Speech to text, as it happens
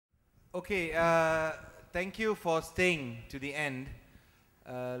Okay, thank you for staying to the end.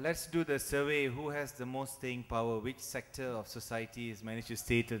 Let's do the survey. Who has the most staying power? Which sector of society has managed to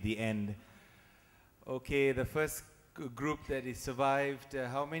stay till the end? Okay, the first group that is survived.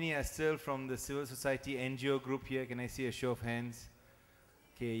 How many are still from the civil society NGO group here? Can I see a show of hands?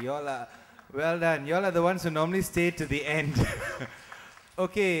 Okay, y'all are, well done. Y'all are the ones who normally stay to the end.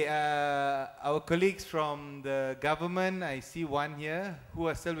 Okay, our colleagues from the government, I see one here. Who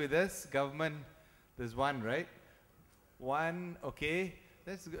are still with us? Government, there's one, right? One, okay.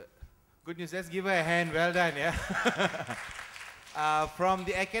 That's good news. Let's give her a hand. Well done, yeah. From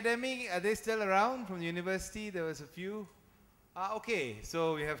the academic, are they still around? From the university, there was a few. Okay,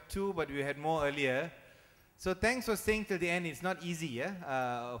 so we have two, but we had more earlier. So thanks for staying till the end. It's not easy, yeah,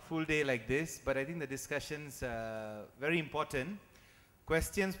 a full day like this, but I think the discussion's very important.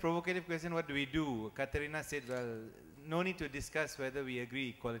 Questions, provocative question, what do we do? Katerina said, well, no need to discuss whether we agree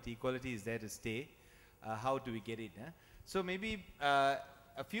equality. Equality is there to stay. How do we get it? So maybe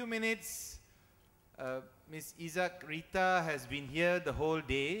a few minutes. Ms.Izsak Rita has been here the whole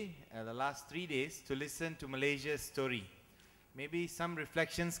day, the last 3 days, to listen to Malaysia's story. Maybe some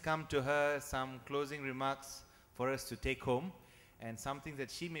reflections come to her, some closing remarks for us to take home, and something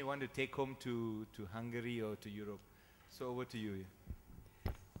that she may want to take home to Hungary or to Europe. So over to you.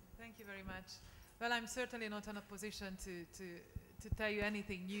 Thank you very much. Well, I'm certainly not in a position to tell you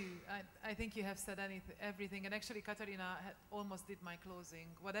anything new. I think you have said everything, and actually Katarina almost did my closing.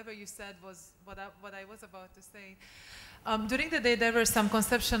 Whatever you said was what I was about to say. During the day there were some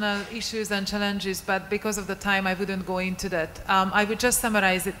conceptual issues and challenges, but because of the time I wouldn't go into that. I would just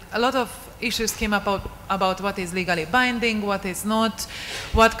summarize it. A lot of issues came up about what is legally binding, what is not,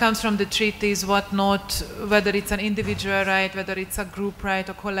 what comes from the treaties, what not, whether it's an individual right, whether it's a group right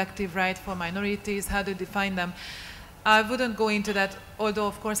or collective right for minorities, how to define them. I wouldn't go into that, although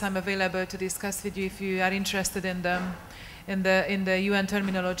of course I'm available to discuss with you if you are interested in the UN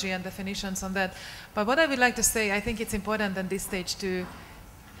terminology and definitions on that. But what I would like to say, I think it's important at this stage to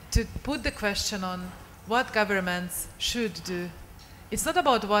put the question on what governments should do. It's not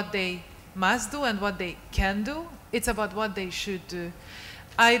about what they must do and what they can do, it's about what they should do.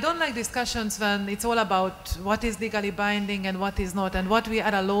 I don't like discussions when it's all about what is legally binding and what is not, and what we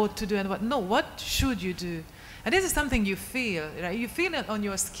are allowed to do and what, no, what should you do? And this is something you feel, right? You feel it on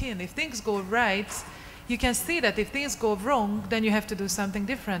your skin. If things go right, you can see that. If things go wrong, then you have to do something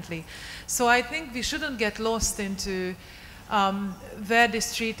differently. So I think we shouldn't get lost into where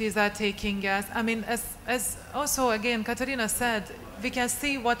these treaties are taking us. I mean, as also, again, Katarina said, we can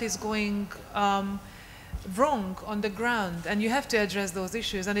see what is going wrong on the ground, and you have to address those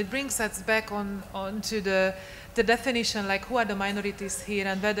issues. And it brings us back onto the definition, like who are the minorities here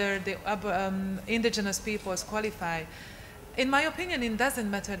and whether the indigenous peoples qualify. In my opinion, it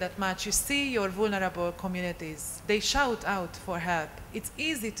doesn't matter that much. You see your vulnerable communities. They shout out for help. It's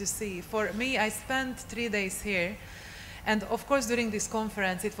easy to see. For me, I spent 3 days here, and of course during this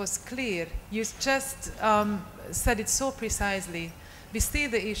conference it was clear. You just said it so precisely. We see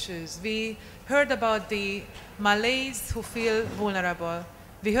the issues. We heard about the Malays who feel vulnerable.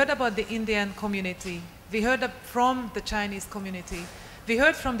 We heard about the Indian community. We heard from the Chinese community. We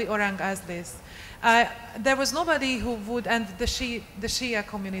heard from the Organised. There was nobody who would, and the Shia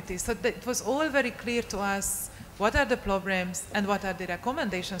community. So it was all very clear to us what are the problems and what are the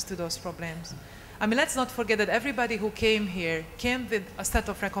recommendations to those problems. I mean, let's not forget that everybody who came here came with a set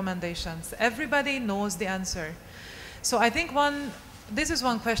of recommendations. Everybody knows the answer. So I think this is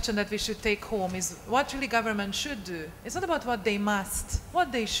one question that we should take home, is what really government should do. It's not about what they must,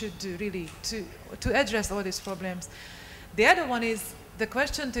 what they should do really to address all these problems. The other one is, the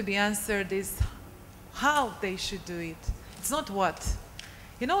question to be answered is how they should do it. It's not what.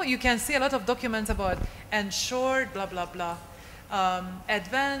 You know, you can see a lot of documents about ensure, blah, blah, blah,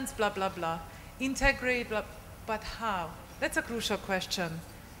 advance, blah, blah, blah, integrate, blah, but how? That's a crucial question.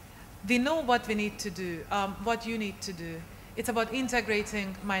 We know what we need to do, what you need to do. It's about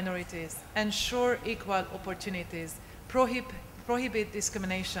integrating minorities, ensure equal opportunities, prohibit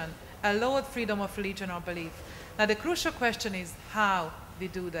discrimination, allow freedom of religion or belief. Now the crucial question is how we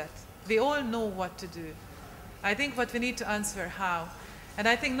do that. We all know what to do. I think what we need to answer how. And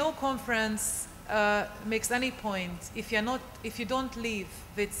I think no conference makes any point if you don't leave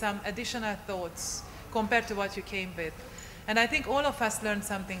with some additional thoughts compared to what you came with. And I think all of us learned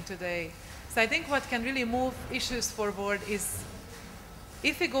something today. So I think what can really move issues forward is,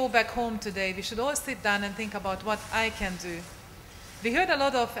 if we go back home today, we should all sit down and think about what I can do. We heard a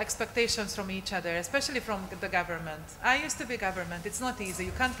lot of expectations from each other, especially from the government. I used to be government. It's not easy.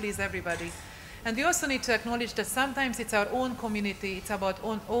 You can't please everybody. And we also need to acknowledge that sometimes it's our own community, it's about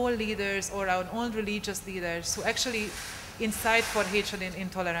all leaders or our own religious leaders who actually incite for hatred and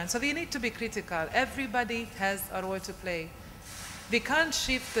intolerance. So we need to be critical. Everybody has a role to play. We can't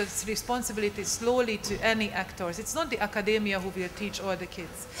shift this responsibility slowly to any actors. It's not the academia who will teach all the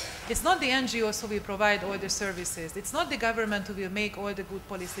kids. It's not the NGOs who will provide all the services. It's not the government who will make all the good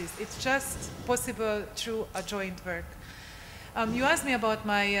policies. It's just possible through a joint work. You asked me about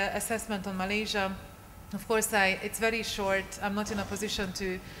my assessment on Malaysia. Of course, it's very short. I'm not in a position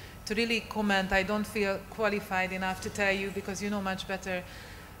to really comment. I don't feel qualified enough to tell you because you know much better.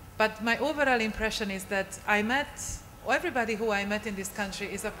 But my overall impression is that everybody who I met in this country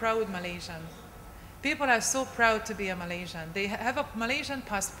is a proud Malaysian. People are so proud to be a Malaysian. They have a Malaysian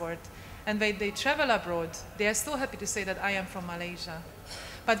passport, and when they travel abroad, they are so happy to say that I am from Malaysia.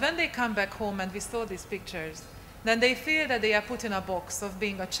 But when they come back home, and we saw these pictures, then they feel that they are put in a box of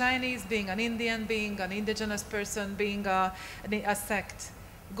being a Chinese, being an Indian, being an indigenous person, being a sect.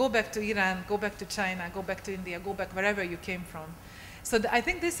 Go back to Iran, go back to China, go back to India, go back wherever you came from. So I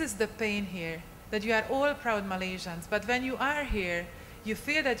think this is the pain here, that you are all proud Malaysians, but when you are here, you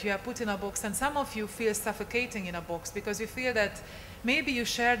feel that you are put in a box, and some of you feel suffocating in a box because you feel that maybe you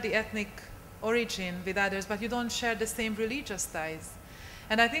share the ethnic origin with others, but you don't share the same religious ties.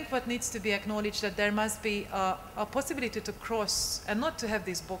 And I think what needs to be acknowledged that there must be a possibility to cross and not to have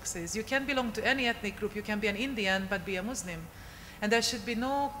these boxes. You can belong to any ethnic group. You can be an Indian but be a Muslim. And there should be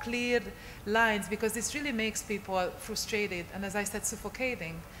no clear lines because this really makes people frustrated and, as I said,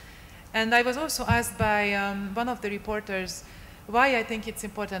 suffocating. And I was also asked by one of the reporters why I think it's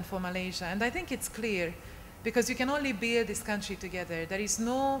important for Malaysia. And I think it's clear because you can only build this country together. There is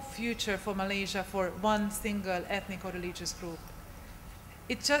no future for Malaysia for one single ethnic or religious group.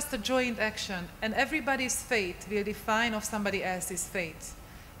 It's just a joint action, and everybody's fate will define of somebody else's fate.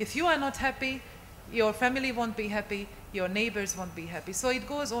 If you are not happy, your family won't be happy, your neighbors won't be happy. So it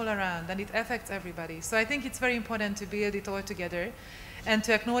goes all around, and it affects everybody. So I think it's very important to build it all together, and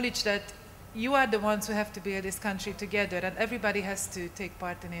to acknowledge that you are the ones who have to build this country together, and everybody has to take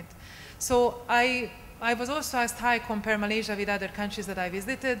part in it. So I was also asked how I compare Malaysia with other countries that I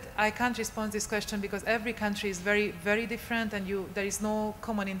visited. I can't respond to this question because every country is very, very different, and there is no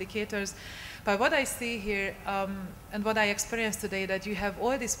common indicators. But what I see here and what I experienced today, that you have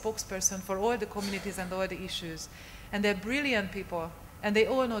all these spokespersons for all the communities and all the issues, and they're brilliant people, and they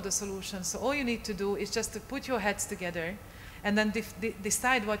all know the solutions. So all you need to do is just to put your heads together and then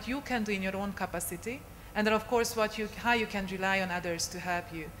decide what you can do in your own capacity, and then of course how you can rely on others to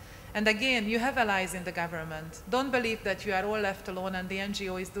help you. And again, you have allies in the government. Don't believe that you are all left alone and the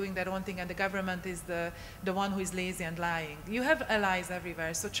NGO is doing their own thing and the government is the one who is lazy and lying. You have allies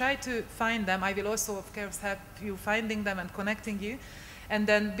everywhere, so try to find them. I will also, of course, help you finding them and connecting you, and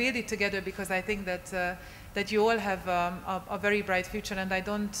then build it together, because I think that you all have a very bright future, and I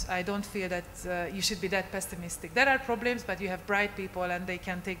don't feel that you should be that pessimistic. There are problems, but you have bright people and they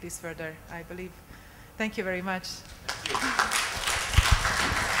can take this further, I believe. Thank you very much.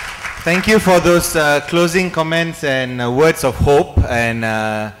 Thank you for those closing comments and words of hope, and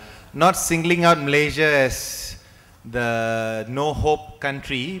not singling out Malaysia as the no-hope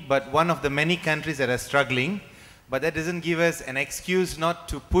country, but one of the many countries that are struggling. But that doesn't give us an excuse not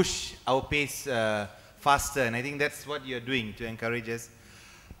to push our pace faster, and I think that's what you're doing to encourage us.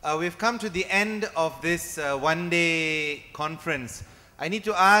 We've come to the end of this one-day conference. I need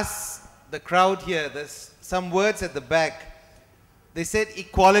to ask the crowd here, there's some words at the back. They said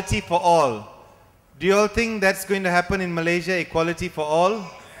equality for all. Do you all think that's going to happen in Malaysia, equality for all?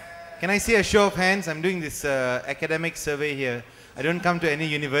 Can I see a show of hands? I'm doing this academic survey here. I don't come to any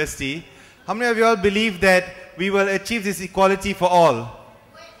university. How many of you all believe that we will achieve this equality for all?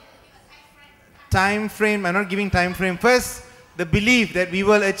 Time frame, I'm not giving time frame. First, the belief that we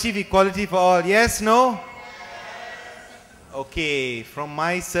will achieve equality for all. Yes, no? Okay, from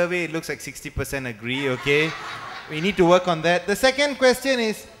my survey it looks like 60% agree, okay? We need to work on that. The second question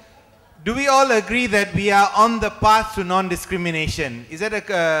is, do we all agree that we are on the path to non-discrimination? Is that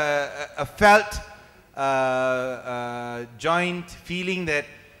a felt, joint feeling that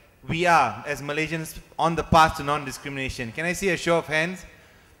we are, as Malaysians, on the path to non-discrimination? Can I see a show of hands?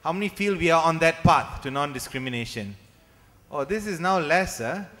 How many feel we are on that path to non-discrimination? Oh, this is now less,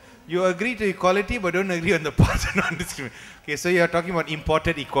 huh? You agree to equality but don't agree on the path to non-discrimination. Okay, so you are talking about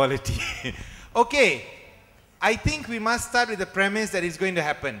imported equality. Okay. I think we must start with the premise that it's going to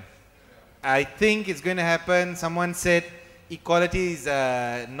happen. I think it's going to happen. Someone said equality is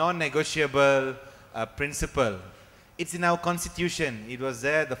a non-negotiable principle. It's in our constitution. It was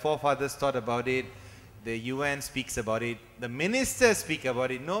there. The forefathers thought about it. the UN speaks about it, the ministers speak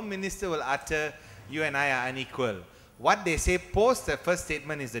about it. No minister will utter, you and I are unequal. What they say post the first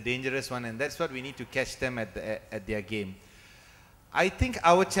statement is the dangerous one, and that's what we need to catch them at their game. I think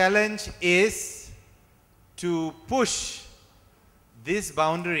our challenge is to push these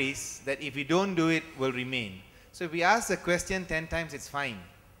boundaries that if we don't do it, will remain. So if we ask the question 10 times, it's fine.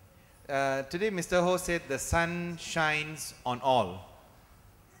 Today, Mr. Ho said the sun shines on all.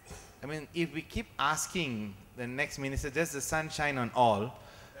 I mean, if we keep asking the next minister, does the sun shine on all?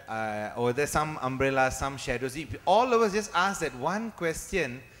 Or there's some umbrella, some shadows. If all of us just ask that one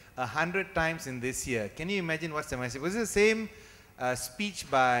question 100 times in this year, can you imagine what's the message? Was it the same speech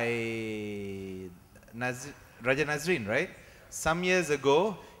by Raja Nazrin, right? Some years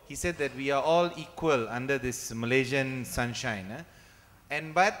ago, he said that we are all equal under this Malaysian sunshine.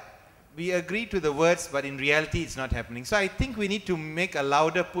 But we agree to the words, but in reality, it's not happening. So I think we need to make a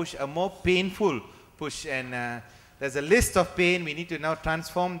louder push, a more painful push. And there's a list of pain. We need to now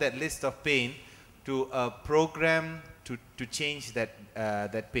transform that list of pain to a program to change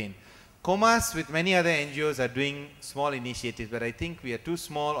that pain. Komas, with many other NGOs, are doing small initiatives, but I think we are too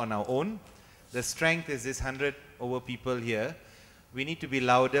small on our own. The strength is this 100 over people here. We need to be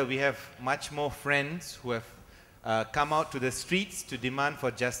louder. We have much more friends who have come out to the streets to demand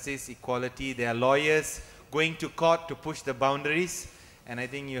for justice, equality. There are lawyers going to court to push the boundaries. And I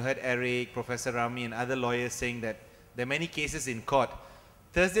think you heard Eric, Professor Rami, and other lawyers saying that there are many cases in court.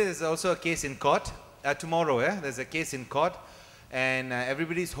 Thursday, there's also a case in court. Tomorrow, there's a case in court. And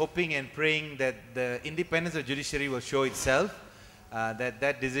everybody's hoping and praying that the independence of judiciary will show itself,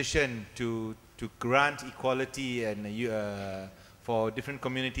 that decision to grant equality and for different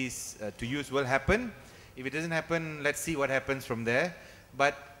communities to use will happen. If it doesn't happen, let's see what happens from there.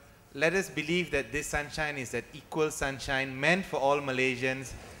 But let us believe that this sunshine is that equal sunshine meant for all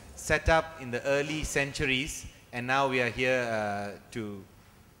Malaysians, set up in the early centuries, and now we are here to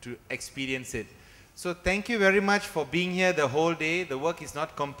experience it. So thank you very much for being here the whole day. The work is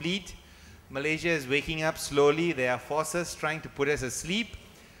not complete. Malaysia is waking up slowly. There are forces trying to put us asleep.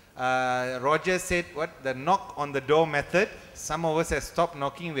 Roger said, what? The knock on the door method. Some of us have stopped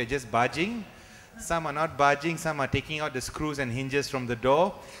knocking, we're just barging. Some are not barging, some are taking out the screws and hinges from the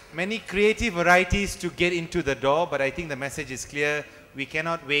door. Many creative varieties to get into the door, but I think the message is clear. We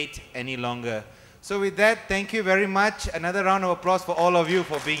cannot wait any longer. So with that, thank you very much. Another round of applause for all of you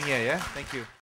for being here. Thank you.